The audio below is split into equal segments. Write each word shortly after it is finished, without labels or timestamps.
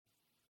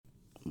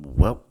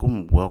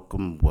Welcome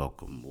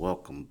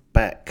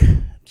back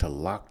to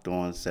Locked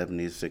On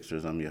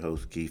 76ers. I'm your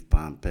host, Keith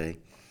Pompey.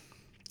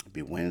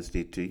 Happy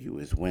Wednesday to you.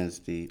 It's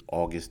Wednesday,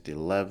 August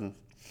 11th.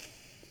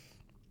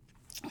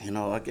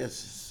 I guess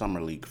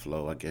Summer League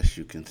flow, I guess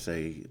you can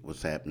say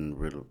what's happening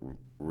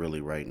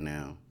really right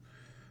now.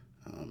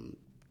 Um,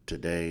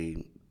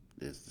 Today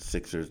is the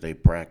Sixers. They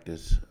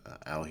practice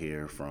out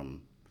here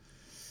from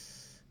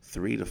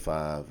 3 to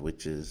 5,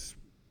 which is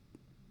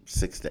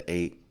 6 to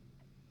 8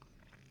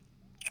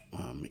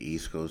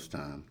 East Coast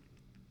time.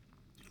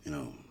 You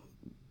know,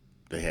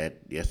 they had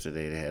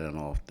an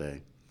off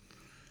day.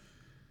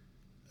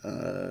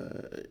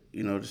 The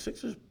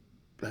Sixers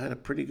had a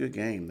pretty good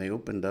game. They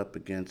opened up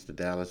against the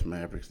Dallas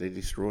Mavericks. They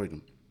destroyed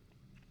them.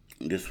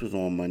 This was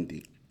on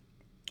Monday.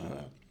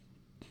 Uh,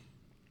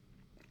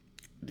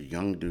 the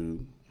young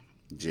dude,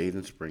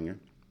 Jaden Springer,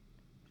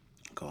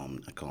 I call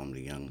him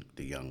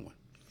the young one.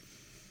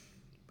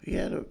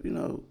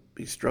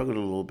 He struggled a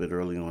little bit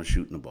early on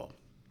shooting the ball,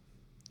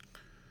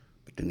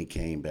 but then he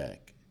came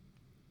back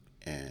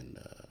and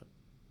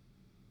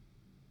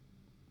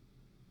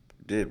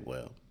did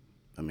well.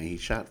 I mean, he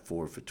shot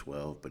 4 for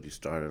 12, but he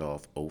started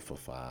off 0 for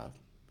 5.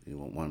 He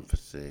went 1 for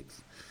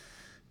 6,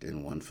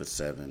 then 1 for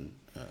 7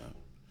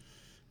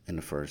 in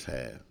the first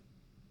half.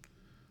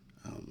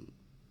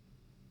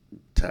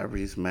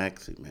 Tyrese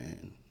Maxey,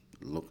 man,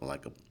 looked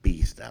like a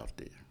beast out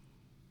there.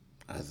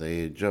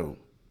 Isaiah Joe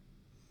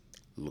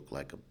looked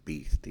like a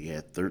beast. He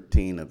had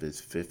 13 of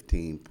his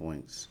 15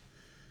 points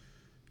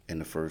in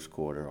the first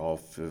quarter. All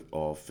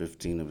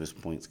 15 of his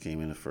points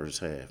came in the first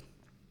half.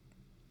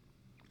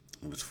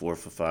 It was 4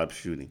 for 5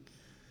 shooting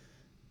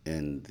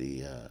in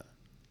the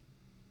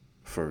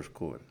first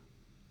quarter.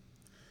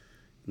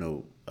 You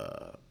know,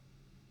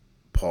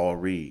 Paul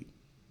Reed,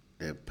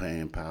 they're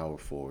playing power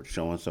forward,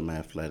 showing some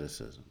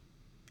athleticism.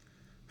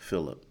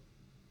 Phillip,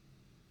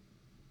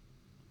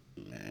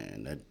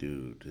 man, that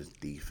dude, his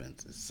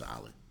defense is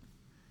solid.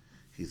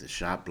 He's a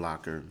shot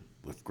blocker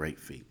with great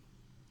feet,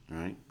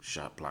 right?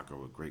 Shot blocker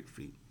with great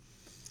feet.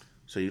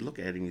 So you look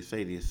at it and you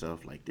say to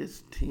yourself, like,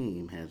 this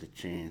team has a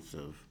chance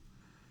of,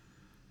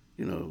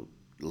 you know,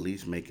 at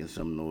least making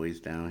some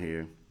noise down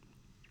here.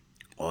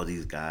 All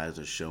these guys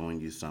are showing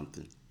you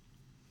something.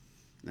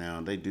 Now,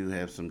 they do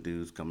have some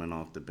dudes coming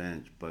off the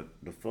bench, but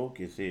the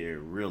focus here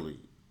really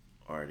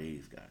are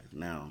these guys.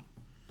 Now,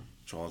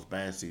 Charles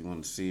Bassey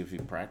wanted to see if he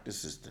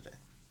practices today.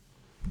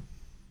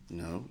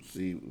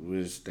 See what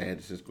his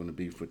status is going to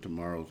be for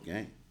tomorrow's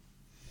game.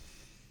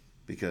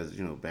 Because,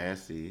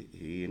 Bassey,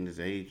 he and his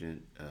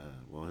agent,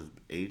 his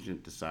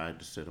agent decided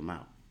to sit him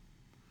out.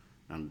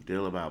 Now, the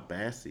deal about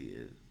Bassey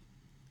is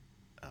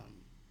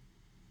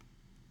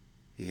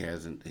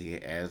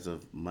as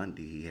of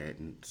Monday, he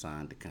hadn't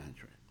signed the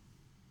contract,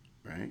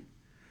 right?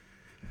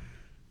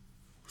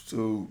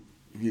 So,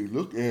 if you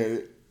look at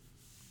it,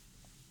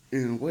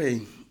 in a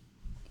way,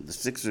 the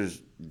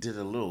Sixers did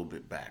a little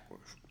bit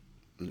backwards.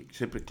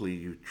 Typically,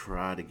 you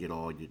try to get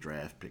all your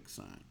draft picks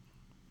signed.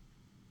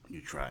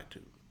 You try to.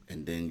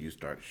 And then you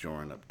start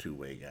shoring up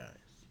two-way guys.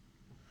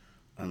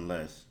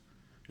 Unless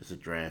it's a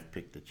draft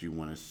pick that you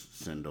want to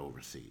send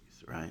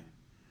overseas, right?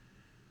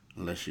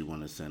 Unless you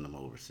want to send them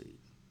overseas.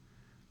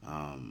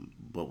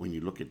 But when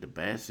you look at the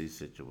Bassey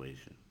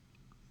situation,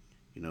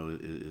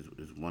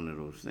 it's one of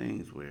those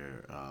things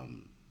where,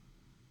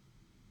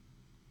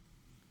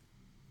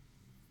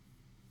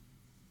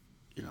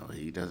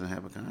 he doesn't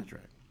have a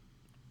contract.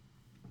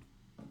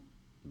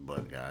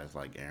 But guys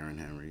like Aaron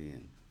Henry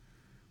and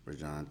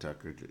Rajon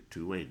Tucker,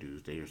 two-way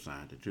dudes, they are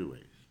signed to two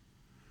ways.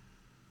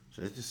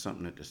 So it's just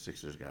something that the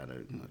Sixers got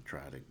to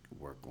try to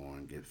work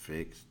on, get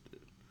fixed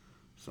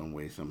some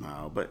way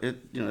somehow. But there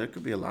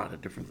could be a lot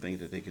of different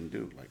things that they can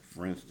do. Like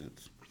for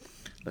instance,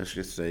 let's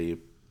just say if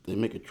they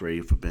make a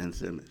trade for Ben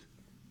Simmons,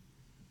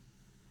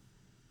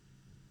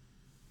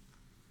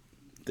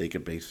 they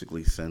could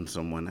basically send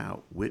someone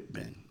out with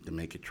Ben to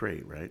make a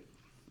trade, right?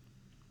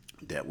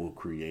 That will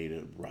create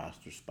a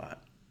roster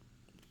spot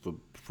for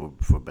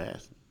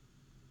Bassey,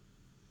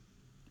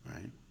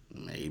 right?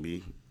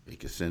 Maybe they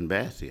could send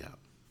Bassey out.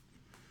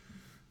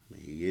 I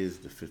mean, he is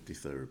the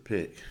 53rd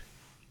pick,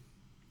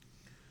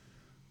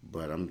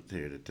 but I'm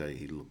here to tell you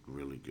he looked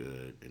really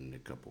good in the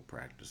couple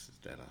practices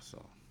that I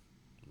saw,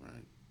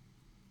 right?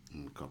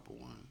 In a couple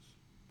ones,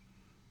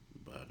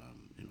 but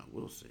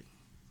we'll see.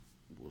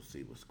 We'll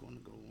see what's going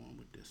to go on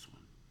with this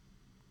one.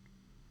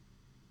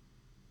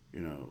 You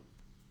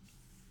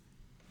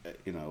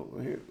know,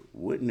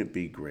 wouldn't it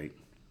be great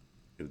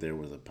if there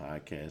was a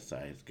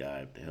podcast-sized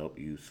guide to help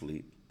you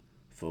sleep,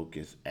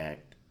 focus,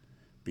 act,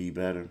 be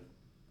better?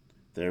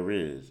 There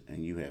is,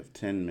 and you have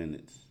 10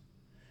 minutes.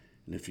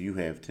 And if you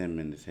have 10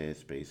 minutes,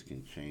 Headspace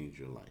can change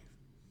your life.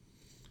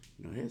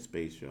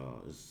 Headspace,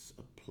 y'all, is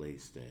a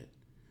place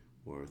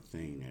or a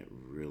thing that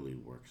really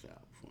works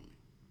out for me.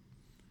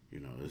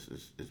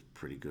 It's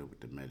pretty good with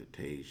the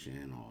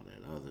meditation, all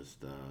that other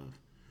stuff.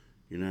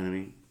 You know what I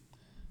mean?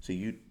 So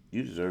you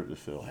deserve to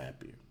feel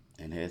happier.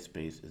 And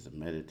Headspace is a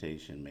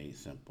meditation made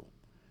simple.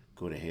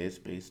 Go to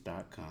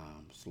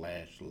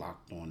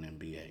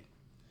headspace.com/lockedonnba.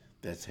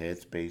 That's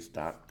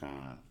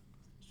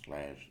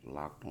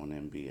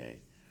headspace.com/LockedOnNBA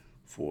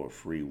for a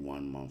free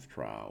 1 month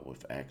trial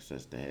with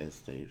access to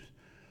Headspace's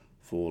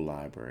full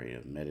library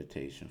of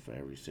meditation for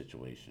every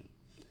situation.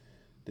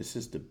 This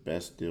is the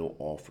best deal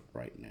offered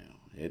right now.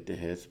 Head to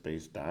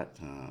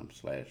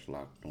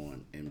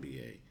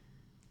headspace.com/LockedOnNBA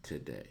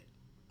today.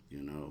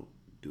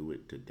 Do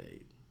it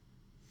today.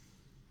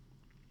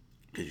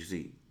 Because you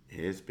see,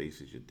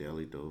 Headspace is your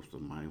daily dose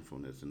of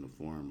mindfulness in the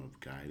form of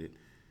guided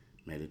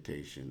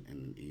meditation and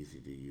an easy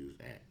to use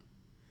app.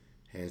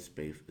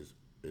 Headspace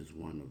is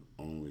one of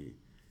only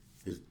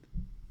is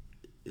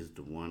is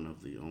the one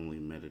of the only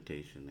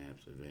meditation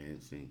apps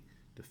advancing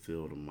the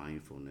field of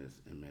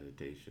mindfulness and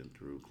meditation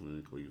through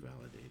clinically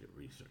validated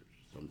research.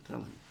 So I'm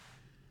telling you,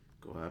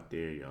 go out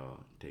there,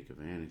 y'all, take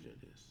advantage of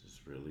this.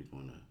 It's really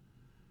gonna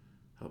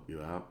help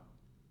you out.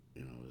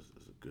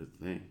 It's a good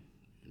thing,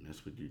 and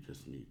that's what you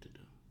just need to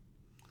do.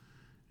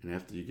 And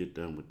after you get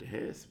done with the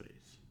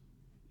headspace,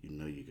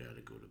 you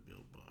gotta go to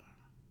Built Bar.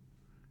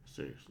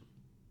 Seriously.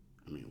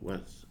 I mean,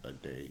 what's a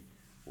day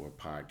or a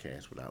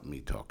podcast without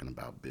me talking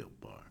about Built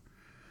Bar?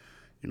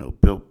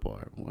 Built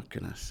Bar, what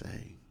can I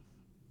say?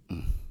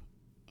 Mm,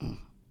 mm,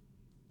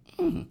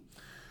 mm.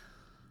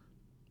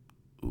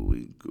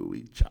 Ooey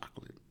gooey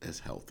chocolate. That's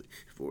healthy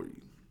for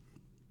you.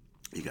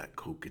 You got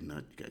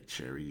coconut, you got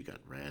cherry, you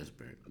got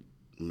raspberry,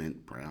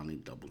 mint brownie,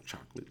 double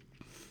chocolate,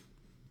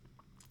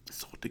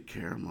 salted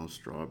caramel,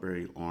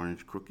 strawberry,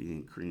 orange, cookie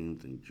and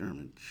creams, and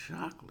German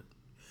chocolate.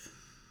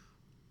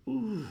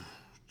 Ooh,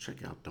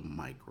 check out the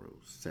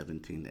micros,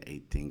 17 to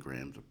 18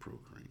 grams of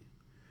protein.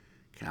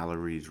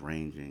 Calories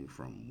ranging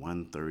from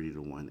 130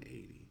 to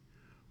 180.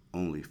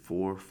 Only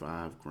 4 or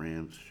 5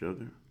 grams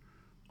sugar.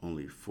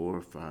 Only 4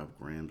 or 5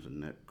 grams of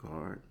net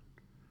carb.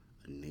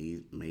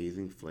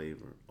 Amazing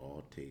flavor,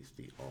 all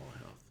tasty, all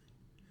healthy.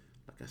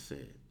 Like I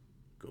said,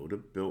 go to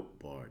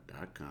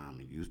builtbar.com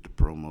and use the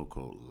promo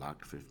code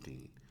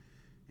LOCKED15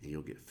 and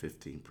you'll get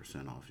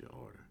 15% off your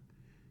order.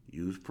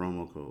 Use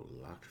promo code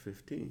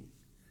LOCKED15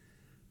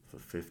 for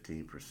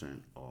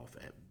 15% off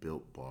at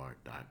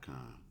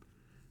builtbar.com.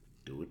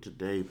 Do it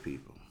today,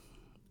 people.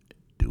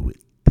 Do it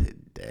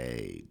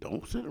today.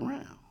 Don't sit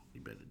around.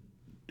 You better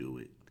do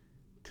it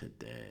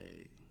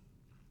today.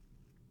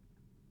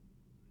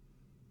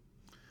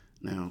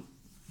 Now,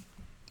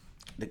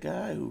 the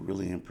guy who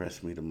really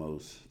impressed me the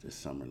most this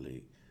summer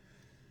league,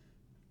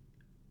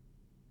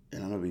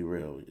 and I'm going to be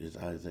real, is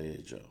Isaiah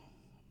Joe.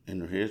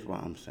 And here's why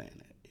I'm saying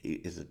that. He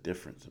is a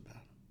difference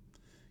about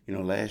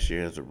him. Last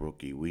year as a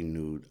rookie, we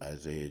knew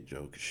Isaiah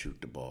Joe could shoot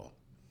the ball.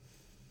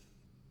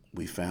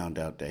 We found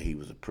out that he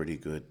was a pretty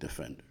good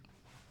defender.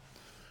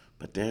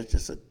 But there's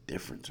just a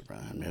difference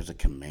around him. There's a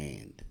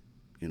command.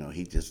 He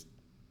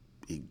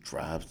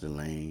drives the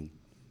lane.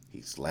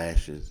 He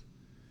slashes.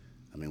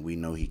 I mean, we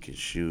know he can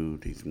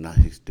shoot. He's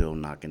still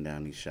knocking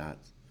down these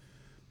shots.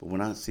 But when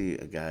I see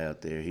a guy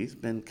out there, he's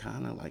been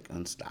kind of like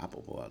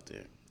unstoppable out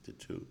there to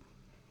shoot.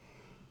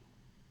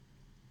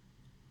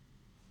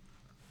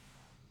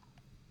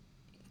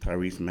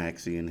 Tyrese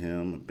Maxey and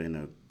him have been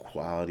a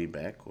quality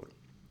backcourt,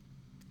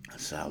 a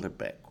solid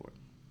backcourt.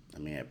 I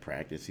mean, at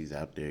practice, he's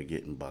out there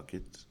getting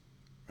buckets,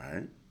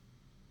 right?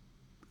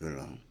 You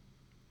know,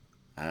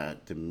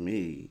 to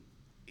me,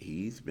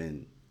 he's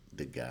been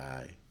the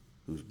guy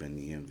who's been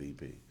the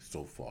MVP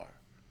so far.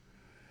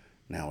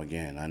 Now,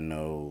 again, I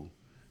know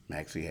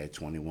Maxey had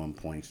 21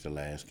 points the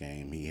last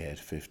game. He had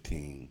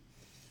 15.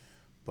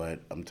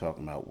 But I'm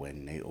talking about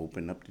when they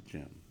open up the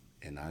gym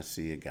and I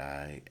see a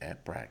guy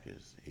at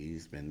practice,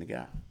 he's been the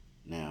guy.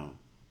 Now,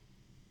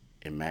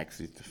 in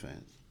Maxey's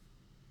defense,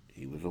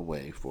 he was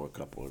away for a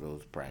couple of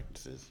those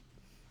practices,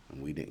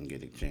 and we didn't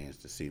get a chance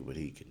to see what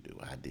he can do.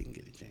 I didn't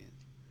get a chance.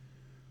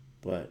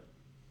 But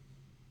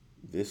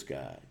this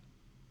guy,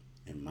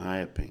 in my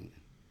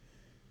opinion,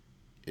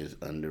 is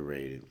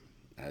underrated.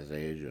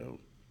 Isaiah Joe.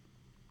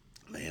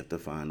 They have to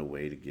find a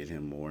way to get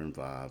him more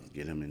involved,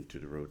 get him into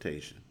the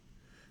rotation.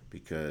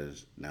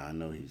 Because now I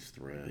know he's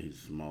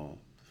small,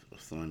 a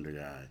slender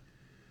guy,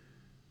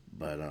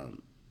 but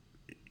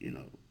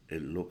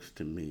it looks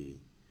to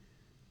me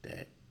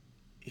that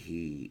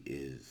he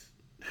is,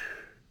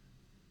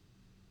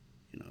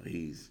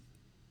 he's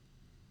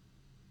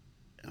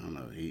I don't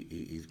know,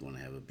 he's going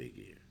to have a big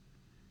year,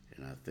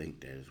 and I think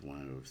that is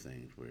one of those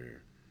things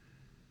where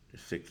the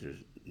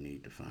Sixers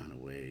need to find a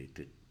way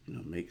to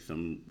make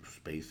some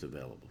space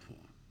available for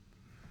him.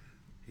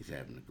 He's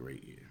having a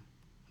great year.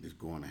 He's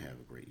going to have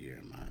a great year,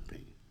 in my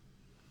opinion.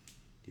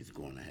 He's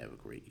going to have a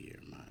great year,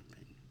 in my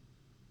opinion.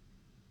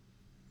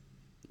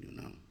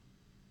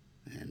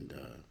 And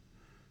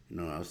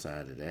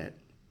outside of that,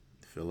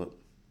 Philip,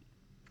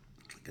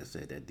 like I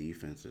said, that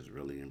defense is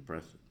really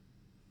impressive.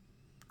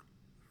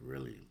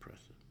 Really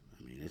impressive.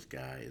 I mean, this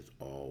guy is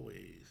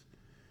always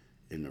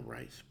in the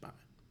right spot.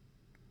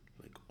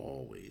 Like,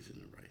 always in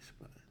the right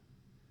spot.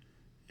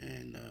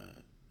 And,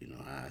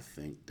 I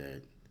think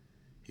that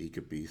he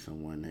could be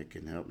someone that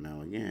can help.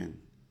 Now,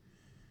 again,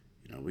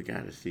 we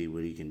got to see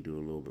what he can do a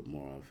little bit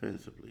more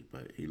offensively,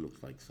 but he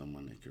looks like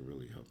someone that could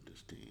really help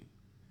this team,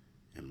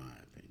 in my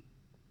opinion.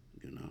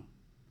 you know.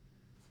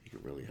 He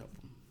could really help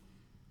them.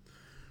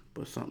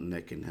 But something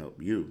that can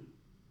help you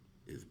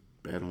is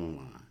bet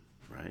online,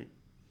 right?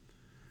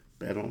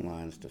 Bet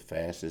online is the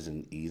fastest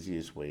and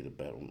easiest way to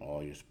bet on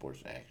all your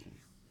sports action.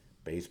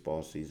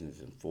 Baseball season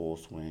is in full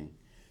swing,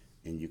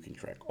 and you can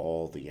track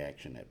all the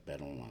action at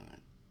Bet Online.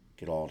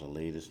 Get all the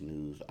latest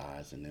news,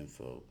 odds, and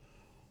info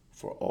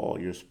for all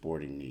your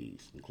sporting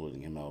needs,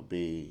 including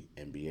MLB,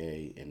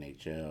 NBA,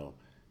 NHL,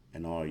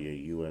 and all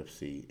your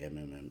UFC,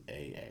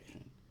 MMA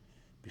action.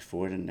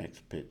 Before the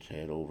next pitch,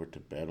 head over to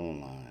Bet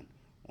Online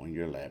on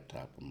your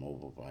laptop or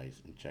mobile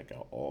device and check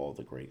out all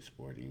the great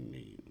sporting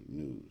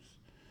news,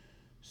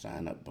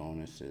 sign up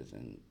bonuses,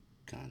 and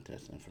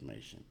contest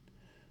information.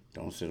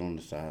 Don't sit on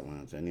the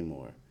sidelines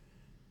anymore,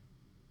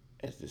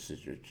 as this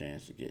is your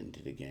chance to get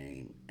into the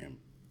game and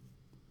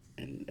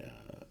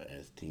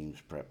as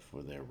teams prep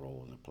for their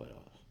role in the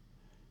playoffs.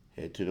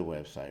 Head to the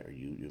website or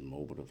use your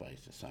mobile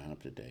device to sign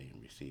up today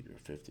and receive your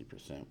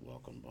 50%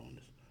 welcome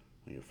bonus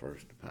on your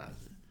first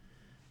deposit.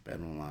 Bet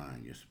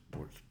online, your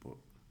sportsbook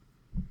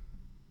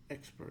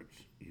experts.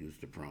 Use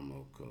the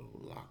promo code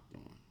Locked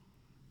On.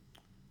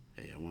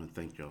 Hey, I want to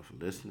thank y'all for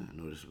listening. I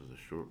know this was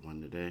a short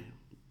one today,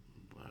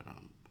 but I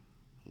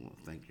want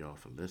to thank y'all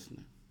for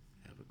listening.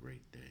 Have a great